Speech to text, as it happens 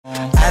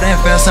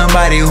found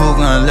somebody who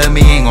gon' love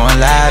me, ain't gon'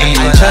 lie to me.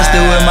 I trust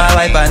her with my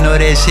life, I know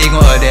that she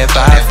gon' hold that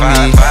fire for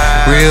me.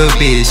 Real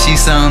bitch, she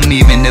something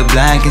even the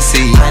blind can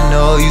see. I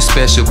know you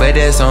special, but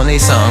that's only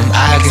something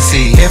I can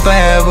see. If I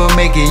ever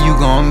make it, you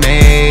gon'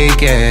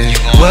 make it.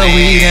 What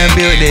we done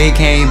built, they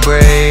can't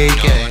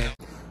break it.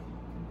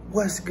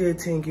 What's good,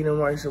 team? Kina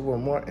Mark, it's your boy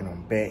Mark, and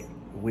I'm back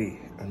with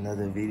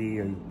another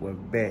video. We're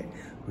back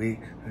with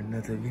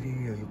another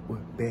video. We're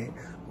back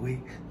with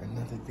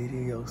another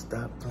video.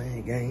 Stop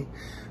playing game.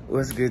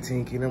 What's good,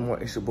 team? Kina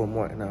Mark, it's your boy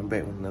Mark, and I'm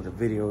back with another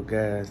video,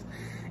 guys.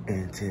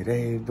 And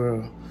today,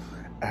 bro,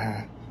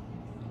 I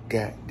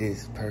got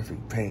this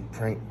perfect prank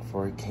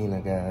for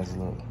Akina, guys.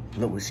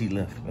 Look what she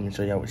left. Let me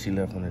show y'all what she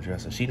left on the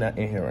dresser. She not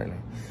in here right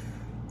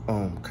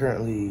now.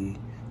 Currently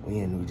we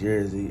in New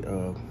Jersey.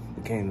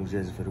 We came to New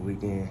Jersey for the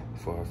weekend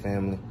for her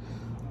family.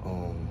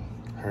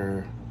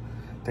 I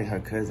think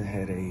her cousin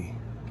had a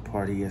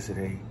party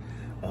yesterday.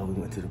 We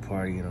went to the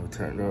party, you know,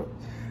 turned up,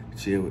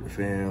 chilled with the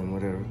fam,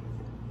 whatever.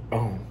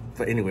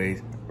 But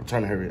anyways, I'm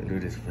trying to hurry up and do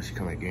this before she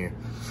come back in.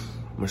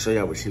 I'm gonna show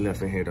y'all what she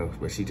left in here though.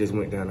 But she just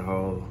went down the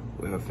hall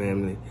with her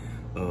family.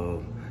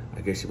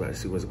 I guess she about to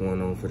see what's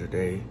going on for the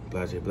day,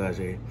 blase,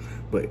 blase.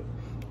 But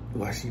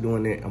while she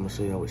doing that, I'm gonna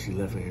show y'all what she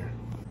left in here.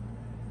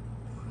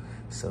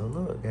 So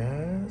look,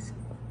 guys,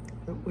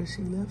 look what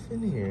she left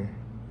in here.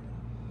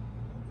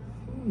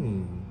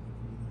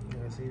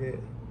 Y'all see that?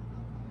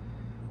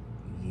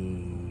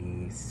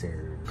 Yes,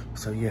 sir.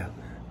 So yeah,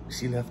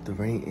 she left the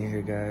ring in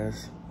here,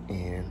 guys,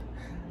 and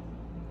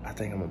I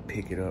think I'm gonna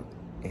pick it up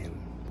and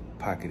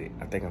pocket it.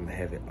 I think I'm gonna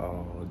have it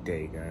all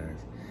day, guys,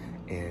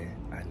 and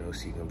I know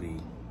she gonna be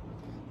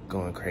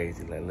going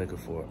crazy, like looking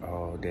for it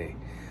all day.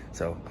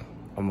 So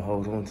I'm gonna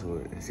hold on to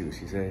it and see what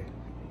she say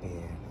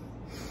and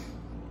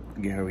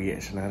get her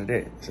reaction out of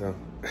that. So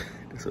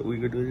that's what we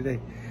gonna do today.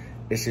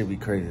 It should be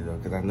crazy though,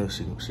 cause I know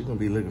she gonna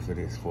be looking for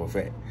this for a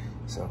fact.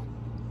 So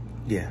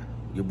yeah,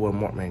 your boy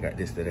Mark man got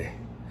this today.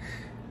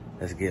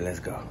 Let's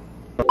go.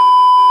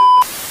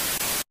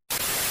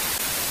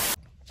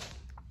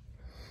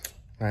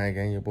 All right,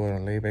 gang, your boy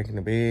done lay back in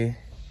the bed,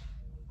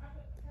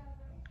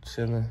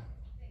 chilling,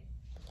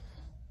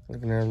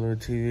 looking at a little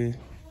TV.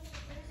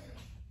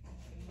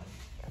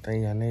 I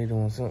think y'all need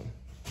doing something.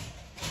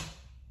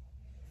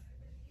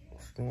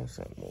 She's doing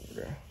something over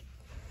there.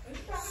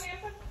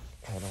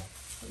 Hold on.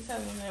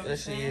 There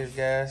she is,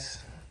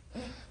 guys.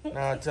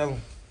 Now tell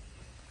them.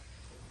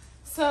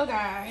 So,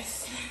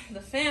 guys,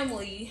 the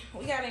family,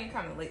 we got in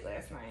kind of late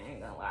last night, I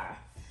ain't gonna lie.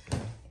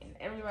 And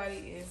everybody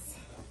is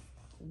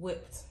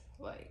whipped,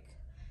 like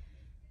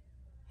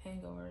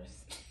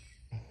hangovers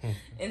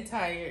and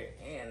tired,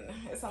 and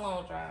it's a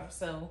long drive.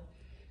 So,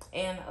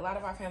 and a lot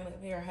of our family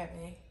up here are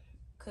having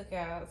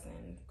cookouts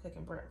and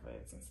cooking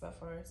breakfast and stuff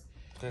for us.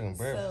 Cooking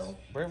breakfast? So,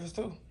 breakfast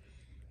too?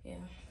 Yeah,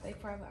 they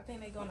probably, I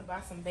think they're going to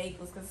buy some bagels,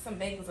 because there's some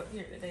bagels up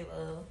here that they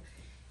love.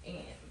 And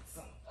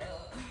some,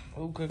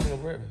 who cooking the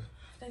breakfast?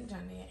 I think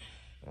Johnette.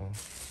 Oh.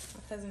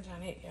 My cousin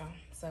Johnette, y'all.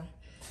 So,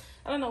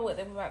 I don't know what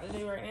they're about to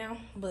do right now,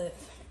 but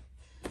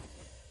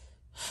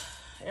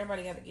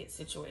everybody got to get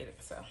situated.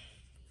 So,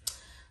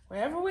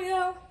 wherever we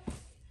go,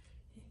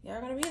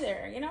 y'all going to be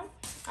there, you know?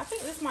 I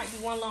think this might be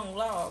one long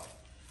vlog.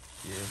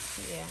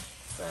 Yeah. Yeah.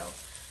 So,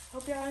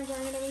 hope y'all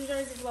enjoying the New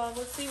Jersey vlog.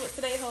 Let's see what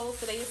today holds.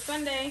 Today is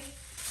Sunday.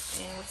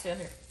 And we're still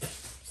here.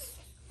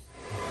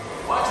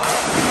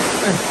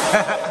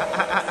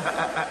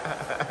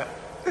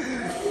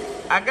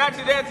 I got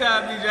you that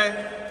time,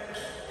 DJ.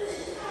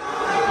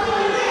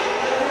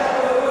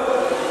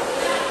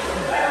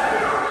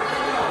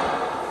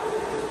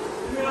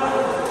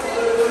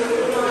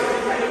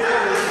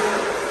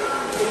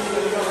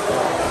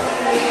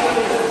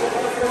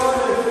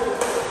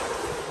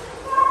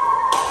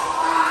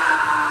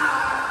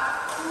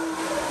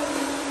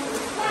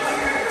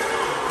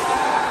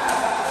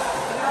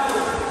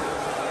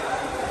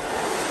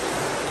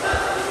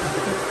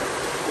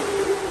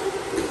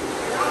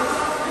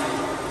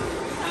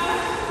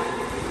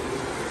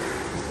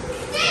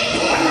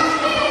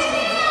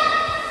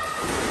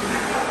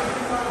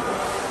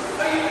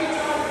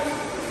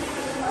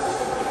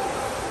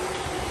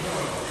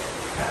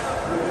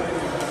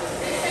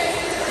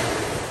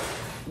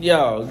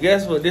 Yo,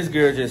 guess what this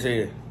girl just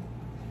said?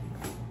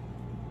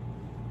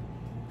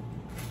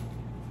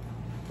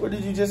 What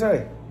did you just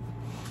say?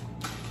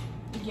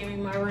 Give me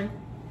my ring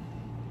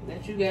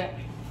that you got.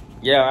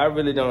 Yeah, I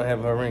really don't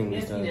have her ring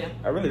this time.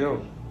 I really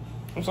don't.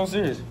 I'm so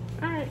serious.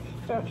 All right.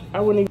 I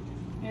wouldn't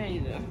even. There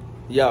you go.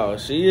 Yo,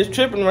 she is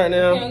tripping right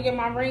now. You don't get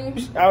my ring?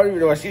 I don't even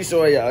know why she's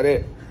showing y'all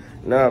that.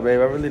 Nah,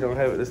 babe, I really don't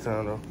have it this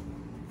time though.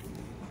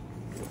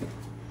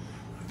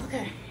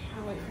 Okay,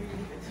 I'll wait for you to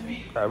give it to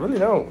me. I really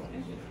don't.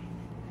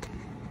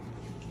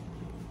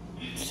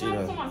 What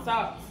happened to my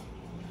socks?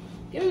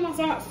 Give me my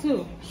socks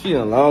too. She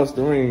done lost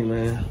the ring,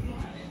 man.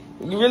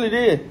 You really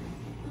did.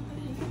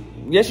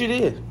 Yes, you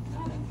did.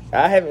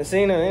 I haven't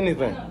seen her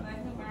anything.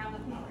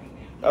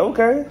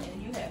 Okay.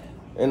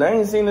 And I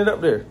ain't seen it up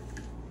there.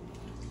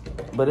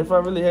 But if I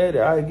really had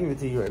it, I'd give it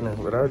to you right now.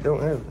 But I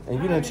don't have it.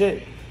 And you didn't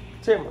check.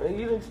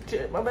 You didn't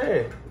check my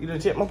bag. You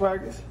didn't check my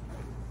pockets.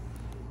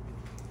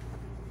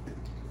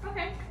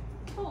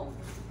 Cool.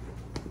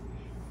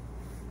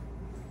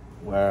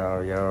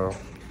 Wow, y'all.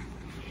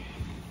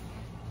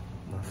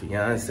 My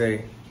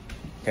fiance.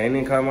 Can't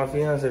even call my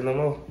fiance no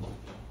more.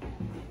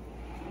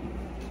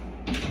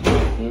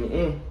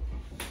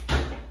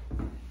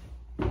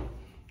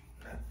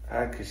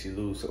 How could she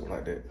lose something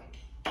like that?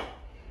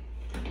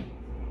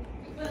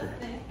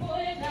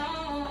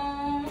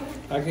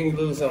 How can you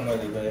lose something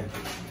like that, man?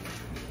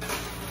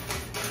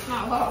 It's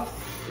not lost.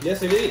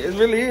 Yes, it is. It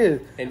really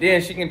is. And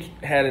then she can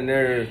have the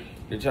nerve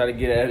to try to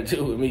get an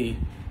attitude with me.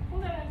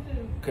 Who got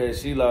attitude?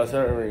 Because she lost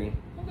her ring.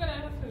 Who got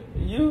attitude?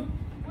 You?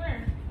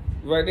 Where?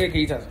 Right there,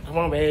 Keita. Come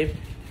on, babe.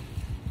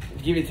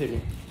 Give it to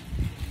me.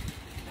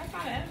 That's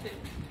not an attitude.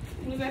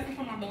 He was asking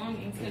for my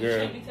belongings. Because you Girl.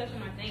 shouldn't be touching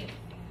my things.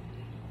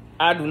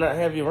 I do not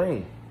have your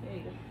ring. There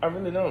you go. I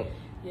really don't.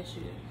 Yes,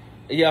 you do.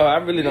 Yo, I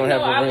really don't have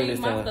your I ring leave this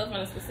my time. stuff in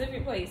a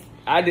specific place.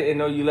 I didn't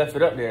know you left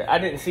it up there. I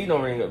didn't see no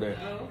ring up there.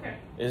 Oh, okay.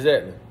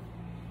 Exactly.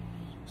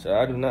 So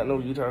I do not know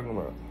what you're talking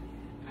about.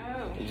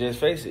 Oh. You just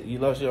face it. You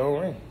lost your own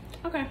ring.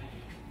 Okay.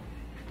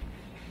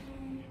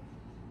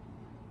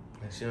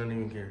 And she don't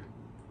even care.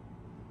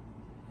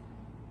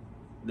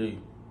 Do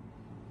you?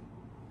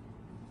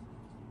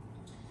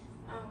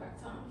 I don't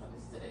got time for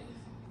this today.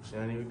 She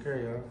don't even care,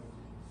 y'all.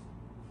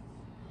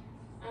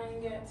 I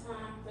ain't got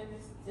time for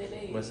this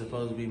today. But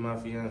supposed to be my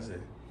fiance.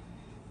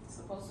 It's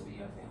supposed to be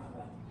your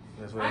fiance.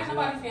 That's what I ain't said.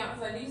 nobody's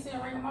fiance. Do you see a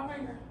ring on my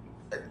finger?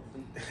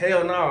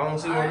 Hell no, I don't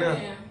see one Alright, now.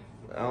 then.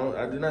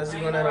 I do not see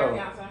Ain't one at nobody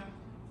all. fiance.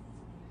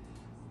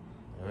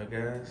 Alright,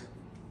 guys.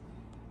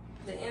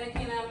 The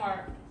Kina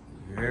Mark.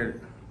 You heard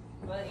it.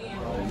 But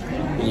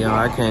yeah. Yo,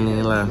 I can't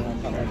even lie.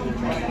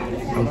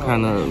 I'm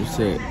kind of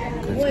upset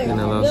because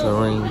Kina lost her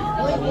ring.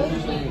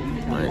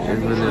 Like,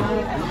 it's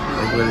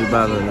really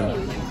bothering me.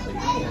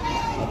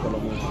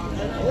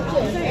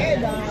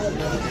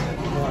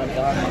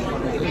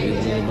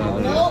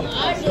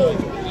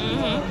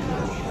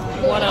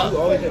 What up?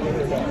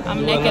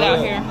 I'm naked out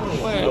here.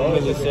 Where?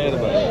 I'm just sad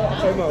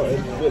about it.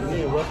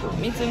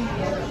 Me too.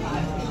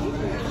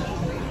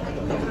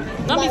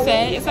 Don't be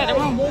sad. It's at the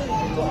room.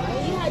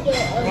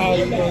 How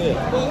you know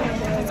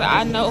that? So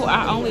I know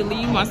I only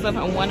leave my stuff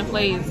in one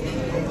place.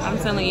 I'm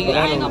telling you,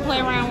 I ain't gonna play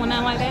around with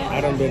nothing like that.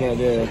 I done been out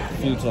there a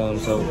few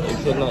times, so it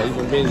could not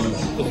even been you.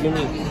 Look at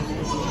me.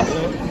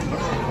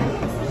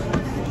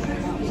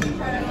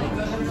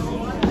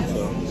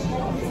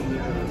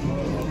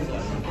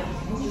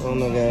 I don't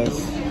know, guys.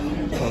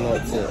 I'm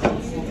upset.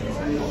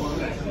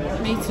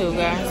 Me too,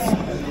 guys.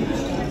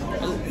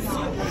 Oops.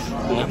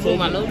 I pulled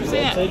my nose I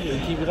out. told you to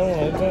keep it on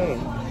all the time.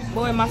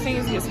 Boy, my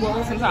fingers get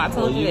swollen sometimes. I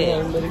told you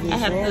that. I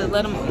have to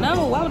let them.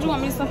 No, why would you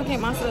want me to suffocate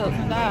myself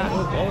and die?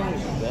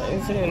 I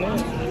ain't saying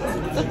that.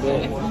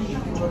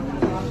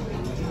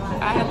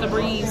 I have to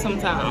breathe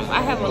sometimes.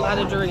 I have a lot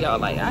of jewelry, y'all.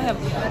 Like, I have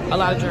a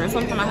lot of jewelry.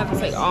 Sometimes I have to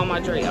take all my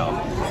jewelry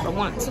off for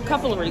a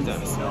couple of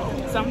reasons.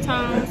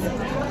 Sometimes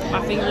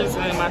my fingers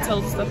and my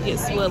toes and stuff get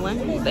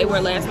swollen. They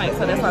were last night,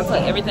 so that's why I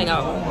took everything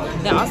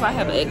off. Then also I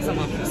have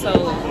eczema. So,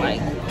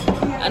 like,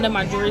 under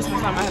my jewelry,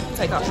 sometimes I have to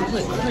take off and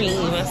put cream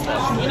and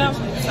stuff, you know?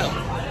 So,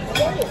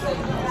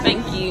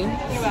 thank you.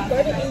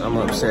 I'm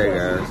upset,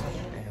 guys.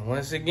 And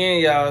once again,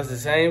 y'all, it's the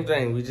same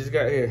thing. We just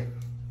got here.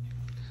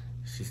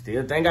 She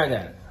still think I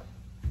got it.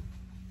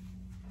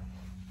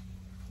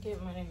 Give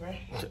money, bro.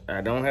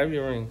 I don't have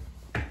your ring.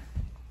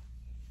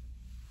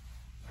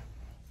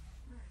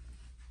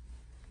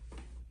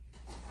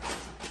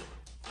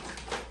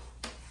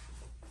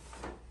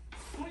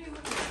 What are you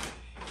looking at?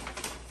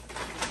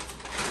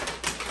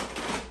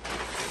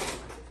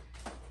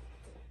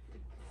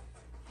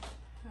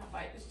 I'll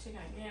bite this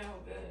chicken again. Oh,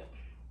 good.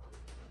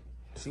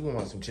 She gonna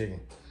want some chicken.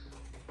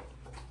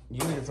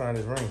 You need to find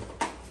this ring.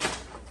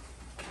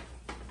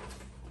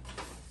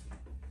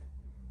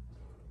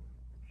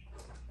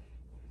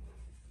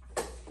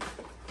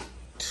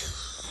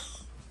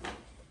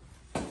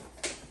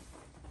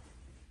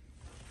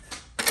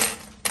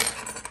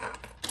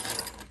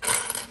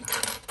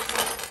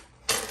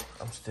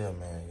 I'm still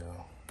mad,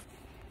 y'all.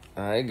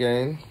 Alright,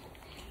 gang.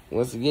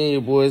 Once again,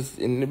 your boys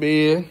in the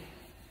bed.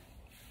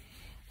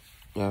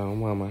 Y'all,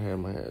 why my hair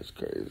is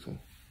crazy.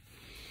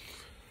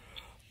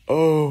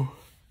 Oh,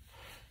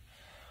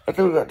 I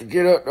think we got to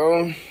get up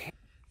though.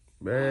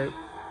 Babe.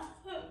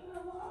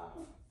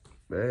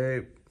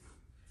 Babe.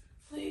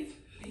 Please.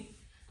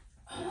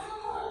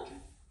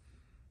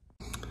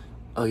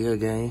 Oh yeah,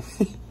 gang.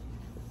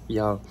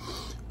 Y'all,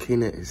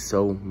 Kina is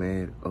so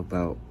mad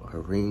about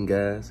her ring,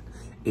 guys.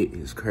 It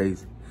is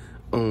crazy.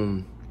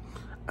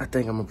 I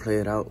think I'm gonna play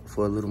it out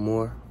for a little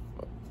more.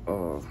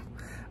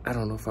 I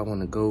don't know if I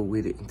want to go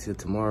with it until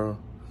tomorrow,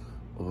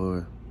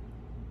 or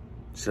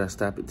should I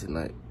stop it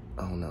tonight?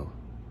 I don't know.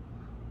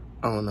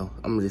 I'm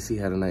gonna just see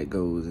how the night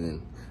goes,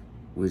 and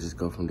we'll just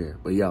go from there.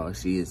 But y'all,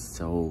 she is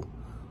so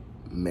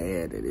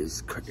mad that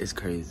it's crazy. It's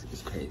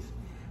crazy.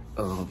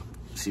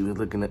 She was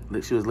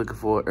looking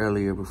for it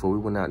earlier before we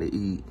went out to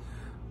eat.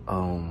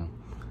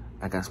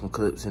 I got some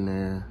clips in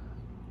there.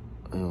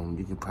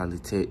 You can probably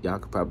tell. Y'all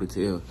could probably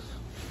tell.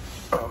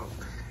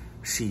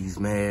 She's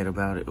mad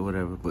about it or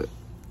whatever, but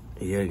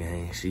Yeah,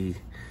 gang, she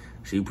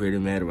pretty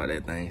mad about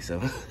that thing, so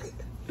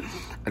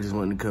I just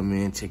wanted to come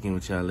in, check in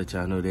with y'all, let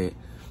y'all know that,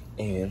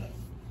 and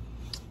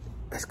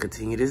let's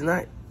continue this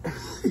night.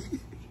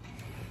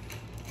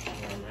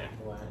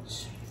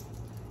 Watch.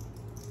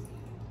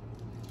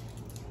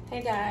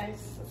 Hey guys,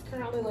 it's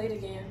currently late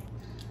again.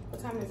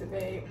 What time is it,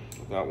 babe?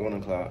 About 1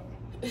 o'clock.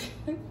 It's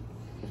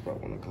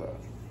about 1 o'clock.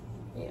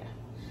 Yeah.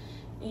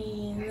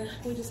 And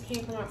we just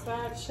came from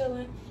outside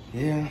chilling.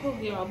 Yeah. Oh,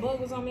 y'all, a bug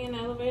was on me in the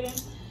elevator.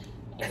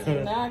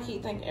 And now I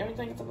keep thinking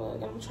everything's a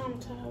bug. I'm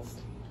traumatized.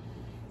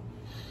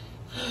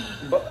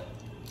 But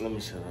let me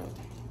shut up.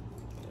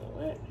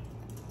 What?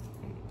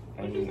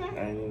 I ain't even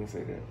gonna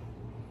say that.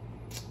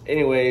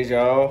 Anyways,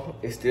 y'all,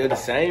 it's still the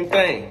same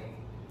thing.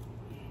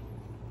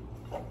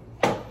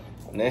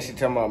 Now she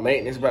talking about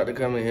maintenance about to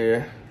come in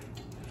here.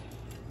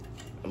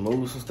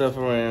 Move some stuff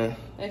around.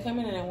 They come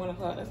in at 1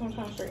 o'clock. That's what I'm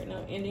trying to straighten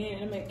up. And then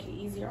it'll make it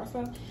easier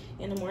also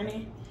in the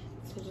morning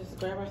to just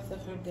grab our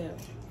stuff and go.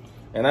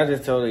 And I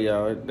just told her,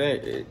 y'all,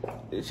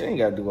 she ain't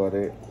gotta do all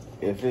that.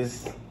 If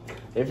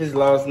it's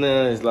lost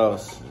now, it's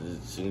lost.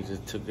 She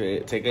just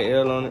take a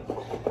L on it.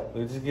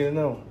 We just get it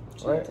on,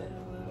 right?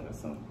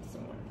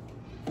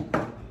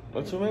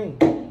 What you mean?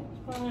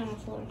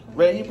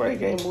 Man, you probably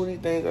can't move these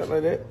things up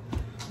like that.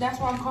 That's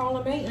why I'm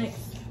calling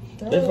maintenance.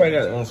 They probably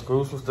got to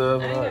unscrew some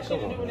stuff. I ain't got shit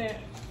to do with that.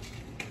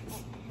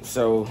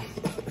 So,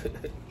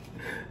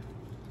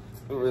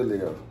 really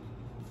though,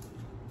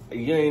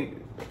 you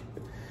ain't,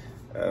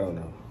 I don't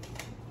know.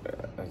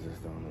 I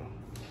just don't know.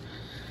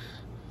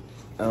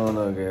 I don't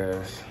know,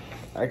 guys.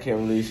 I can't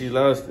believe she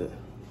lost it.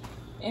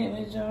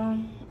 Anyways, y'all,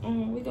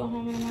 we go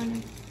home in the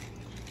morning.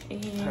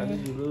 And how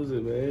did you lose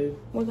it, babe?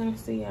 We're gonna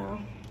see y'all.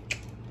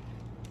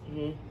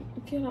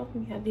 Get off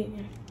me, I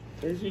didn't.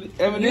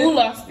 You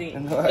lost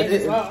it. No, I didn't.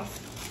 It's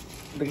lost.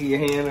 Look at your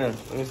hand now.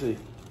 Let me see.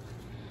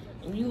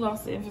 You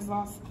lost it if it's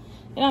lost.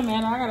 Yeah,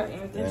 man, I got an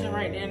indentation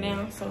right there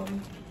now, so.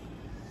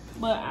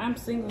 But I'm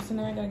single, so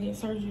now I gotta get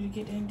surgery to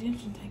get the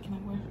indentation taken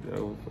away.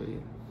 Go for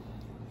you.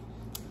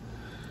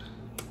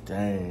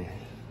 Dang.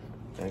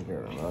 That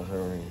girl lost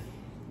her ring.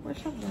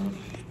 What's up, though?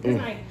 Good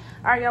night.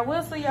 All right, y'all.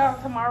 We'll see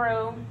y'all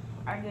tomorrow,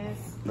 I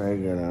guess. That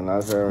girl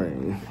lost her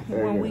ring.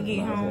 When we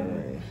get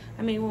home.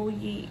 I mean, when we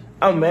get.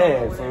 I'm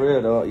mad, for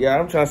real, though. Yeah,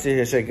 I'm trying to sit here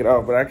and shake it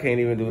off, but I can't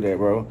even do that,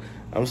 bro.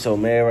 I'm so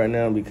mad right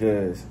now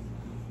because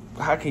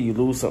how can you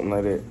lose something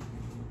like that?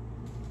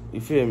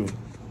 You feel me?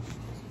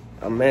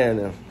 I'm mad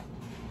now.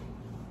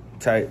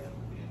 Tight.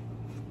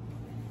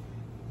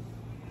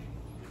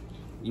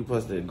 You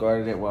supposed to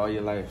guard that all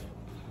your life.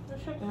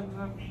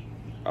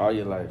 All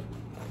your life.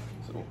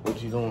 So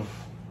what you doing?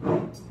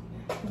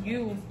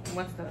 You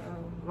must have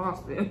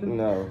lost it.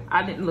 No.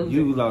 I didn't lose it.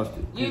 You lost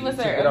it. You even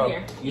took said it off.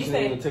 earlier. You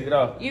said you took it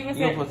off. You're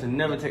supposed to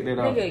never take that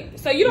off. Nigga,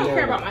 so you don't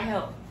Never. care about my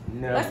health.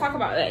 No. Let's talk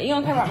about that. You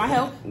don't care about my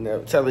health?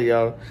 No. Tell her,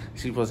 y'all,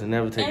 she's supposed to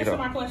never take it Answer off.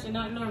 my question.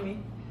 Don't ignore me.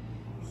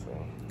 So.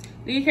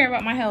 Do you care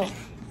about my health?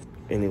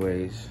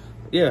 Anyways.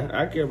 Yeah,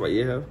 I care about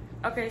your health.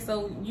 Okay,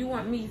 so you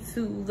want me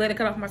to let it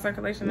cut off my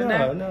circulation No,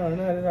 today? no,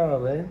 not at all,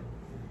 man.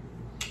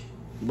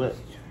 But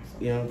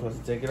you're not supposed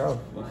to take it off.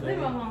 Well, leave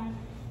it alone.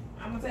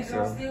 I'm gonna take it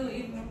off still,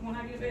 even when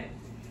I get back.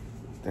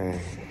 Dang.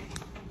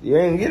 You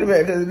ain't get it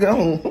back because it's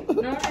gone.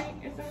 No, it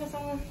ain't. It's in the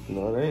somewhere.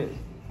 No, it ain't.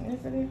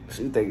 Yes, it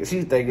is.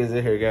 She think it's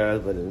in here,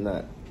 guys, but it's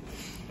not.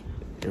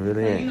 It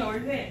really So ain't. you know where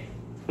it's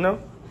at? No.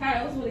 How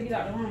else would it get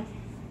out the room?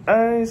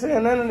 I ain't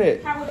saying none of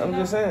that. How would it I'm go?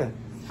 just saying.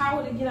 How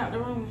would it get out the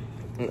room?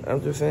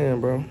 I'm just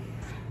saying, bro.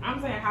 I'm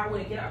saying how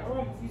would it get out the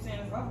room if you saying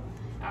it's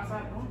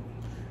outside the room?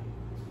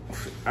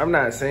 I'm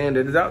not saying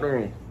that it's out the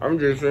room. I'm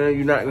just saying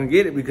you're not gonna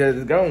get it because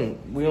it's gone.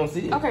 We don't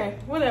see it. Okay,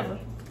 whatever.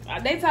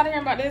 They tired of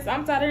hearing about this.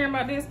 I'm tired of hearing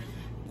about this.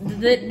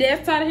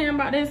 They're tired of hearing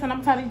about this, and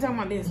I'm tired of you talking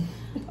about this.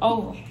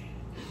 Over.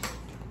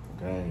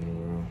 Dang,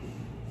 bro.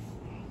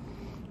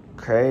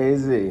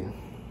 Crazy.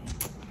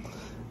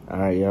 All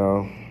right,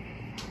 y'all.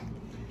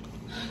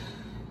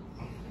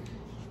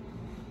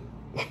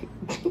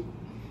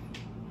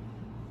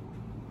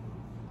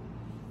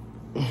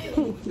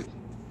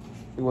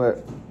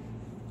 What?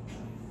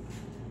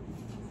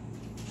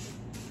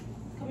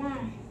 Come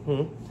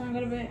on. Time to go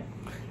to bed.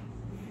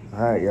 All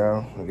right,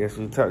 y'all. I guess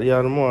we'll talk to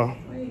y'all tomorrow.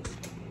 Wait.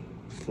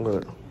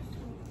 What?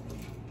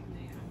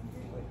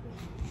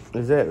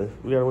 Exactly.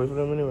 We gotta wait for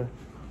them anyway.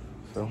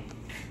 So.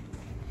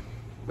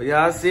 But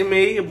y'all see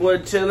me, your boy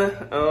chilling.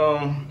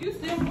 You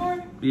still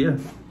bored? Yeah.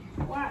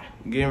 Why?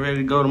 Getting ready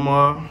to go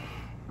tomorrow.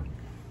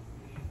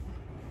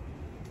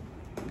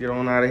 Get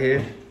on out of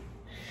here.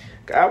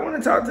 I want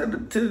to talk to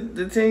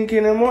the team,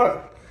 Kina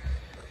Mark.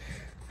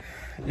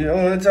 You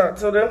don't want to talk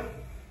to them?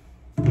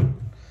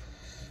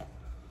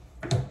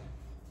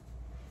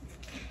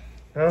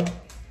 Huh?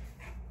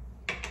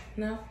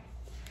 No.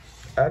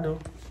 I do.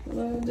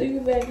 Well, do you,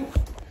 baby?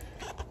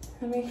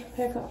 Let me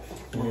pack up.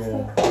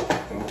 Yeah.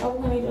 Oh,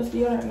 we're gonna just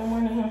deodorant in the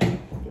morning, huh?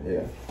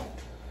 Yeah.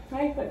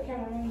 How you put the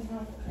camera on?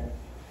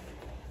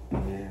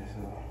 Yeah,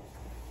 so,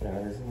 yeah,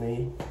 this is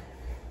me.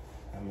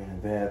 I'm in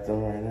the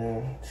bathroom right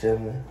now,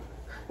 chilling.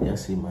 Y'all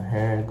see my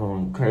hair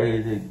going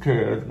crazy,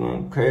 curls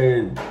going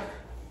crazy.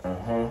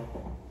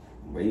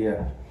 But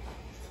yeah,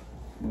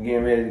 we're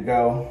getting ready to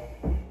go.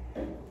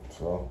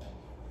 So,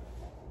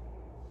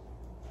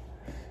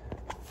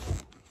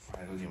 I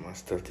gotta go get my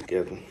stuff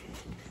together.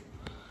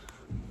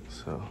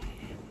 So,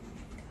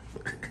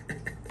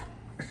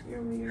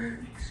 You're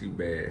weird. she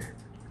bad.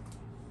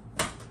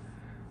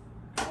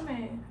 Come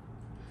on.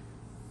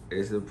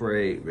 It's a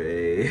parade,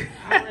 babe.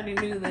 I already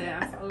knew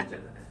that. I told you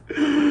that.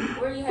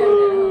 Where you had that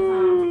whole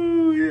time?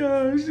 Oh,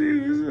 yeah, she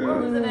was. Where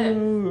was it at?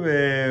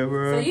 Man,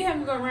 bro. So you have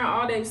to go around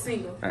all day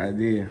single. I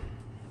did.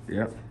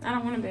 Yep. I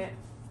don't want to bet.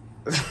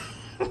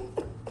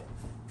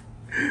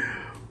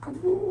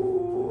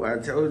 Ooh, I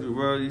told you,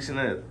 bro. You should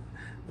not.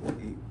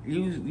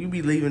 You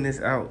be leaving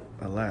this out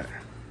a lot.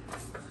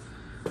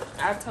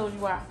 I told you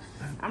why.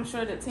 I'm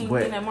sure that Team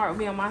But Kina Mark will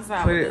be on my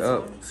side. put with it this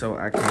up one. so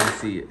I can't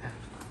see it.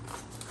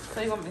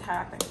 So you want me to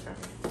hide things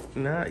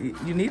from me? Nah,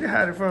 you need to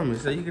hide it from me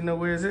so you can know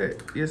where it's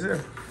at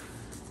yourself.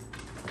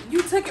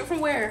 You took it from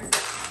where?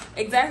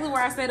 Exactly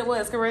where I said it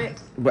was,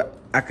 correct? But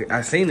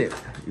I seen it.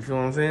 You feel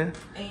what I'm saying?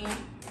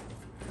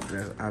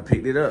 And I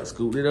picked it up,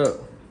 scooped it up.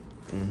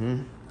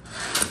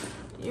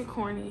 you're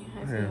corny,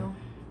 I feel. Yeah.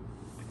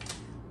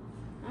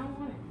 I don't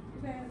want it.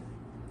 You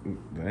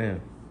bad.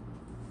 Damn.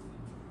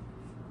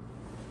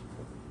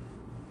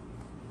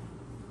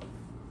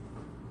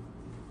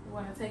 You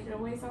want to take it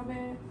away so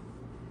bad?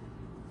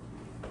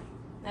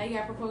 Now you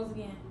got to propose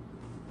again.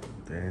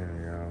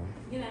 Damn, y'all.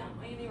 Get out.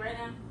 What you need right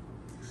now?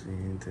 She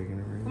ain't taking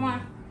the ring. Come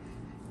on.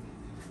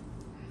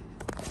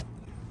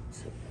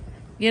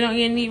 Get on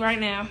your knee right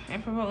now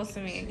and propose to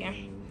me again.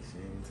 She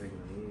ain't taking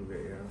the ring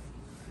back, y'all.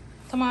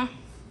 Come on.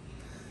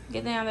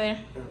 Get down there.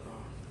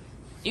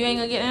 You ain't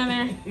gonna get down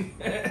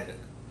there?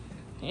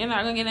 You're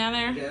not gonna get down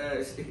there?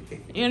 Guys,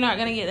 You're not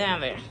gonna get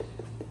down there.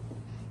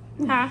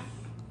 Huh?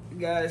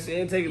 guys, she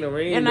ain't taking the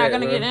ring. You're not back,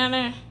 gonna bro. get down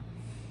there?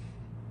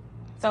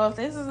 So if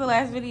this is the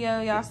last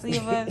video y'all see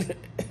of us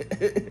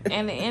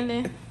and the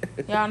ending,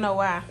 y'all know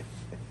why.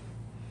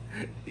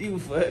 You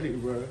funny,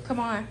 bro. Come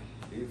on.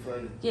 You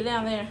funny. Get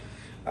down there.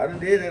 I done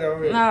did that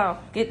already. No,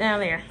 get down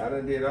there. I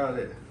done did all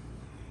that.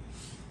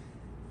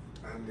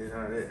 I done did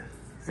all that.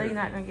 So you're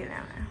not gonna get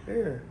down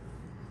there.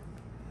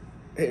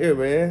 Yeah. Here,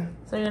 man.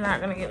 So you're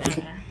not gonna get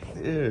down there.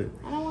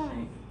 Yeah. I don't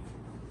want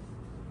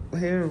it.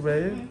 Here,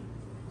 babe.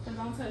 So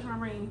don't touch my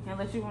ring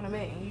unless you want to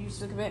bet and you just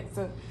took it back.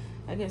 So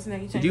I guess now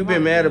you change. You've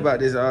been mad about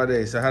this all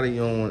day, so how do you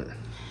don't want it?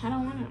 I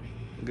don't want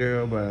it.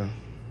 Girl, but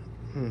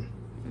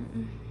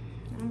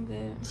I'm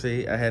good.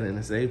 see, I had it in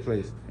a safe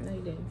place. No,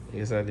 you didn't.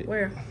 Yes, I did.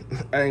 Where?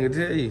 I ain't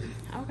gonna tell you.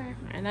 Okay.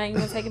 And now you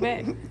gonna take it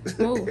back?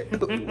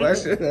 Move. Why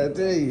should I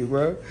tell you,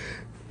 bro?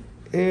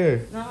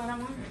 Here. No, I don't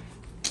want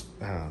it.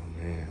 Oh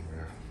man,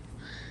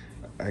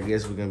 bro. I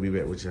guess we're gonna be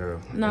back with y'all.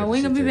 No, we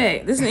ain't gonna be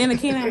back. This is the end of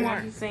Kina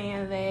Mark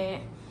saying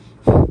that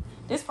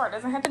this part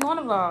doesn't have to go in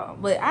the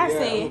vlog. But I Yeah,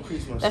 said I'm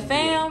gonna the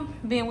fam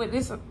been with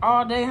this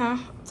all day, huh?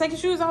 Take your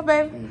shoes off,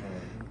 baby.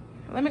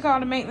 Let me call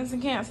the maintenance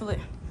and cancel it.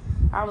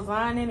 I was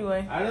lying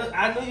anyway.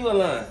 I knew you were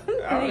lying.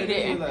 No, you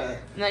didn't.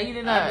 No, you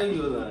did not. I knew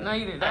you were lying. No,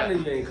 you did I not.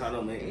 knew you ain't call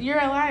no man. You're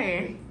a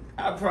liar.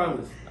 I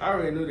promise. I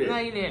already knew that. No,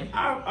 you didn't.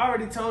 I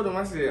already told him.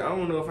 I said, I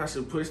don't know if I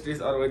should push this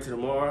all the way to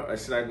tomorrow or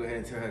should I go ahead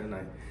and tell her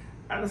tonight.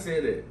 I done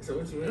said that. So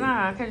what you mean?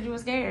 Nah, because you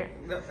was scared.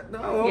 No,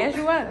 I won't. Yes,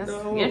 you was. No,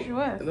 I won't. Yes, you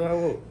was. No, I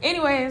won't.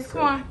 Anyways,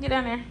 come on. Get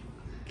down there.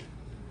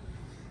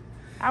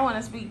 I want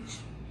a speech.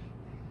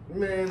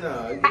 Man,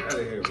 nah. Get out of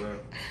here, bro.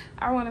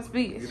 I want a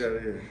speech. Get out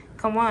of here.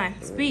 Come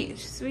on.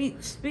 Speech.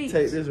 Speech. Take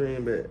this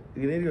ring back.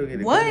 You need to go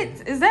get it What?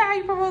 clean. Is that how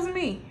you propose to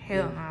me?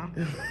 Hell no.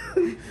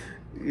 You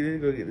need to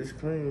go get this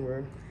clean,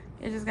 bro.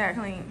 It just got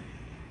clean.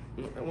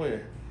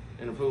 Where?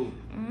 In the pool.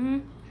 Mm-hmm.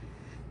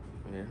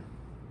 Yeah.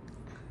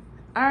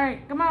 All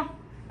right, come on.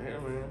 Yeah,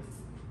 man.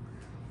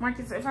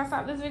 Marcus, if I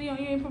stop this video and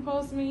you ain't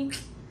propose to me,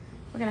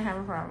 we're going to have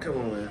a problem. Come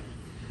on, man.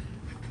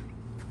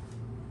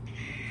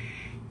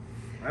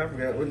 I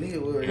forgot what Nia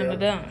was. And the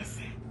dance.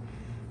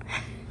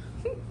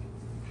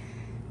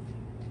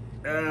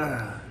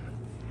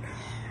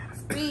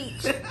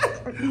 Speech.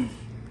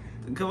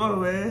 Come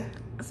on, man.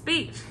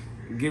 Speech.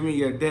 Give me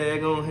your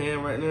daggone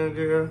hand right now,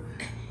 girl.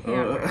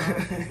 Yeah.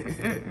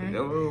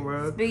 Come on,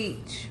 bro.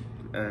 Speech.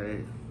 All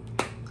right.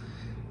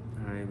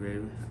 All right,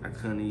 baby. I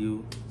come to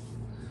you.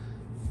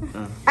 With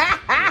all my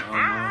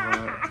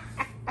heart.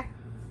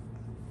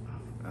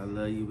 I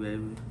love you,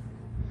 baby.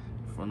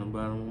 From the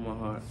bottom of my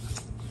heart.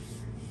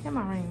 Get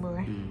my ring,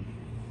 boy.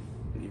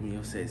 Give me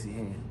your sexy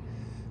hand.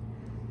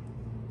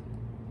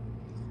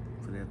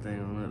 Put that thing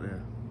on up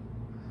there.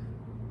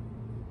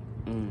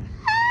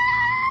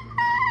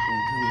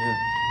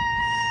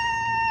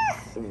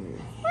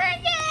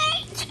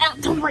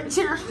 Don't break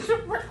here.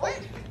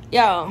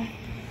 Yo,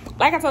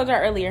 like I told y'all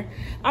earlier,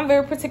 I'm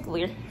very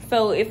particular.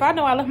 So if I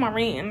know I left my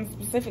ring in a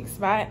specific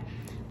spot,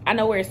 I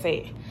know where it's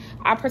at.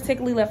 I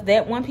particularly left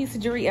that one piece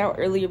of jewelry out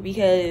earlier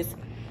because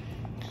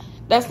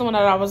that's the one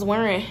that I was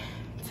wearing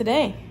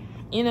today,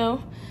 you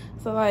know?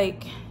 So,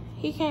 like,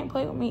 he can't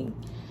play with me.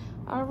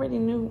 I already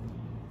knew.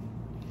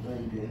 No,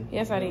 you didn't.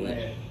 Yes, I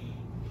did.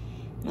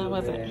 No, I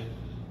wasn't.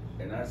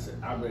 And that's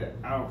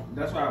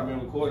why I've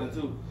been recording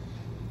too.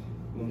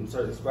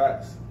 certain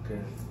spots,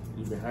 because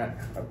you've been hot.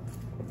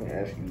 I've been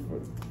asking you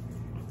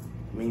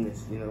for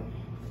meanness, you know.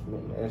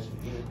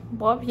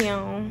 Boy,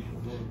 Pion.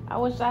 I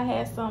wish I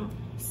had some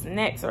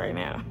snacks right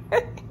now.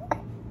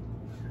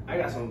 I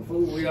got some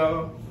food for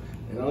y'all,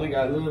 and I only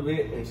got a little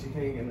bit, and she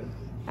can't get it.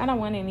 I don't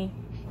want any.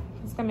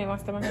 It's gonna make my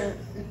stomach hurt.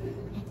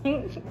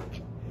 That's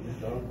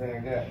the only thing I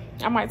got.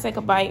 I might take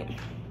a bite.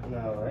 No,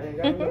 I ain't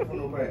got enough for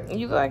no bite.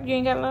 You like you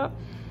ain't got enough?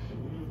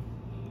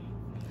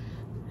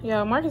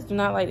 Yo, Marcus do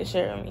not like to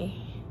share with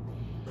me.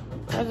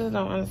 I just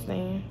don't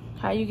understand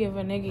how you give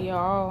a nigga your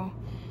all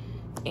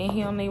and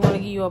he only want to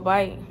give you a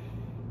bite.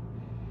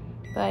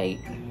 Like,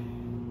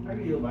 I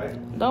give you a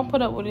bite. Don't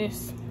put up with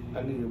this.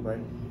 I give you a bite.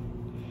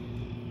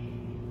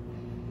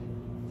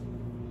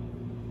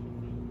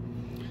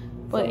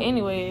 But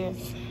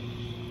anyways,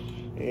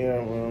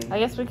 yeah, I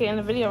guess we can end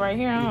the video right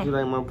here, huh? Did you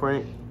like my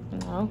prank?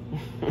 No.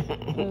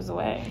 It was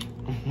whack.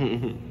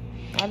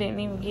 I didn't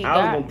even get I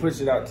was got. gonna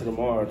push it out to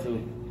tomorrow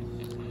too.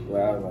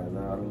 But I was like,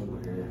 nah, let me go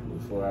here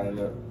before I end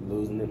up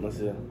losing it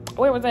myself.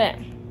 Where was that?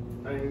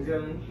 I ain't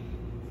telling you.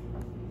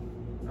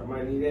 I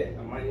might need that.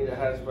 I might need a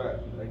hot spot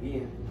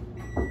again.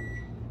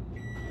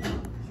 So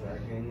I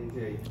can't even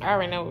tell you. I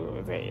already know where it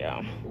was at,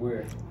 y'all.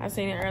 Where? I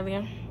seen it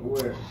earlier.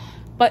 Where?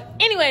 But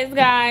anyways,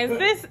 guys,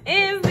 this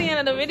is the end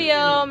of the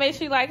video. Make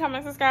sure you like,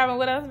 comment, subscribe, and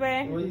what else,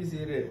 babe? Where you see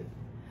it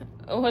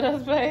at? What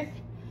else, babe?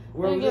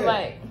 Where was it? that?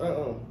 Like,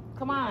 Uh-uh.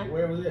 come on.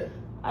 Where was that?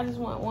 I just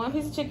want one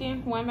piece of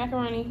chicken, one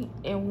macaroni,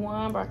 and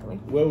one broccoli.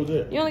 Where was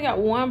that? You only got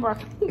one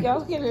broccoli. Y'all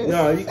look at this.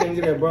 No, you can't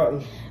get that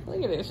broccoli.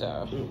 Look at this,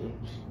 y'all.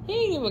 He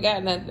ain't even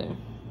got nothing.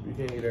 You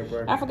can't get that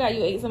broccoli. I forgot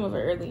you ate some of it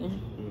earlier.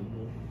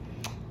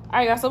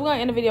 Alright, guys, so we're going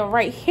to end the video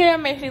right here.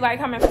 Make sure you like,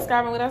 comment,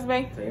 subscribe, and with us,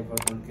 babe. Turn your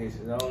post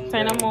notifications on.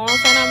 Turn them on,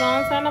 turn them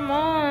on, turn them So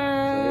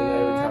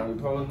every on. time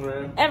we post,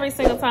 man. Every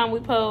single time we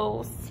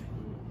post.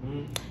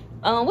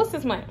 What's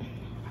this month?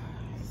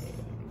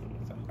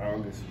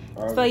 August.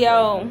 So,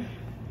 yo,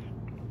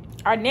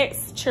 our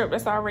next trip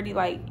that's already,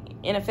 like,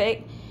 in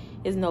effect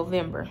is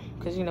November.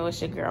 Because, you know,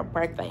 it's your girl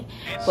birthday.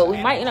 But we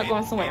might end up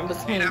going somewhere in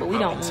between, but we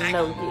don't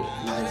know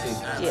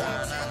yet.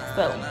 Yeah.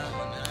 So,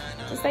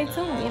 just stay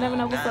tuned. You never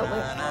know what's up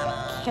with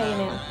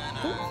K&M.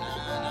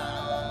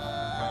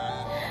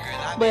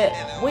 But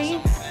we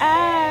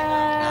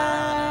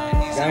out.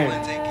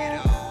 Damn.